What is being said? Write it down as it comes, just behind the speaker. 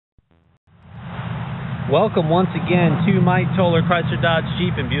Welcome once again to Mike Toler Chrysler Dodge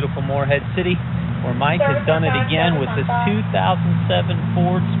Jeep in beautiful Morehead City, where Mike has done it again with this 2007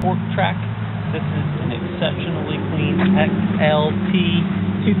 Ford Sport Trac. This is an exceptionally clean XLT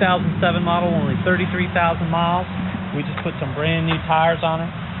 2007 model, only 33,000 miles. We just put some brand new tires on her.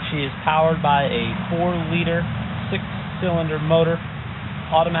 She is powered by a 4-liter, 6-cylinder motor,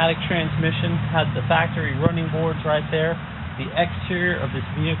 automatic transmission, has the factory running boards right there. The exterior of this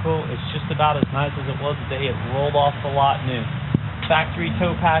vehicle is just about as nice as it was the day it rolled off the lot new. Factory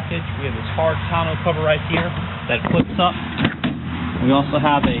tow package. We have this hard tonneau cover right here that flips up. We also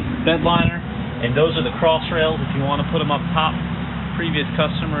have a bed liner, and those are the cross rails if you want to put them up top. Previous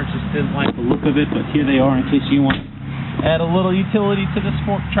customer just didn't like the look of it, but here they are in case you want to add a little utility to the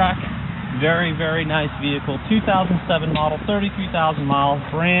Sport Trac. Very, very nice vehicle. 2007 model, 33,000 miles,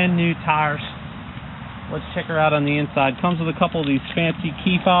 brand new tires. Let's check her out on the inside. Comes with a couple of these fancy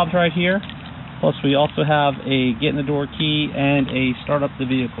key fobs right here. Plus we also have a get in the door key and a start up the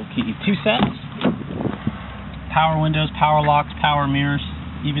vehicle key. 2 sets. Power windows, power locks, power mirrors.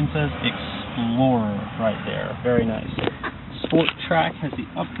 Even says Explorer right there. Very nice. Sport Trac has the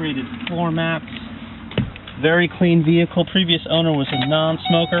upgraded floor mats. Very clean vehicle. Previous owner was a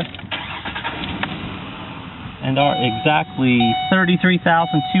non-smoker. And are exactly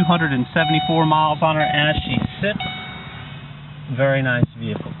 33,274 miles on her as she sits. Very nice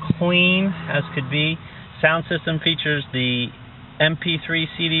vehicle. Clean as could be. Sound system features the MP3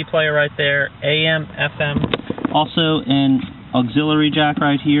 CD player right there, AM, FM. Also an auxiliary jack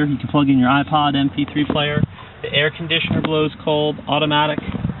right here. You can plug in your iPod MP3 player. The air conditioner blows cold, automatic.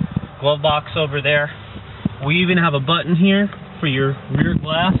 Glove box over there. We even have a button here for your rear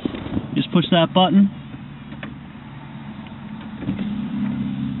glass. Just push that button.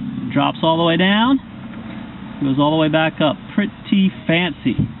 Drops all the way down, goes all the way back up. Pretty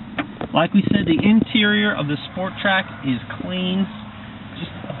fancy. Like we said, the interior of the Sport Trac is clean,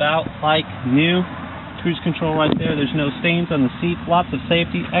 just about like new. Cruise control right there. There's no stains on the seats. Lots of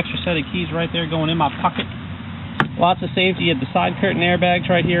safety. Extra set of keys right there going in my pocket. Lots of safety. You have the side curtain airbags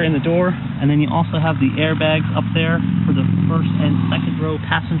right here in the door, and then you also have the airbags up there for the first and second row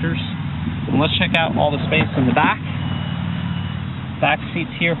passengers. And let's check out all the space in the back. Back seats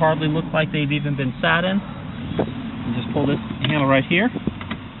here hardly look like they've even been sat in. You just pull this handle right here.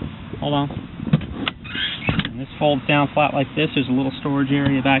 Hold on. And this folds down flat like this. There's a little storage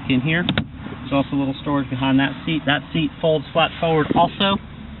area back in here. There's also a little storage behind that seat. That seat folds flat forward also.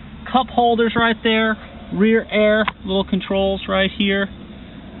 Cup holders right there. Rear air, little controls right here.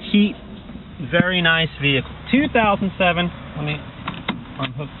 Heat. Very nice vehicle. 2007. Let me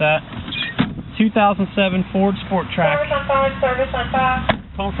unhook that. 2007 Ford Sport Trac. Service on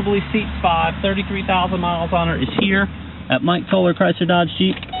 5. Comfortably seats 5. 33,000 miles on her. Is here at Mike Toler Chrysler Dodge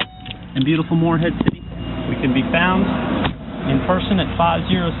Jeep in beautiful Morehead City. We can be found in person at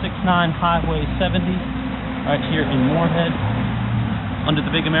 5069 Highway 70 right here in Morehead under the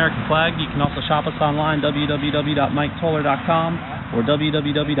big American flag. You can also shop us online, www.miketoler.com or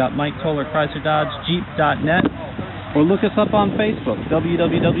www.miketolerchryserdodgejeep.net. Or look us up on Facebook,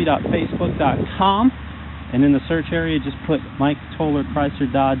 www.facebook.com, and in the search area just put Mike Toler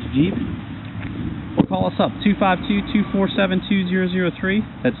Chrysler Dodge Jeep. Or call us up, 252-247-2003.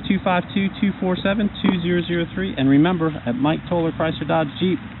 That's 252-247-2003. And remember, at Mike Toler Chrysler Dodge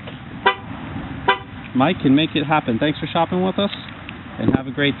Jeep, Mike can make it happen. Thanks for shopping with us, and have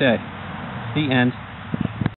a great day. The end.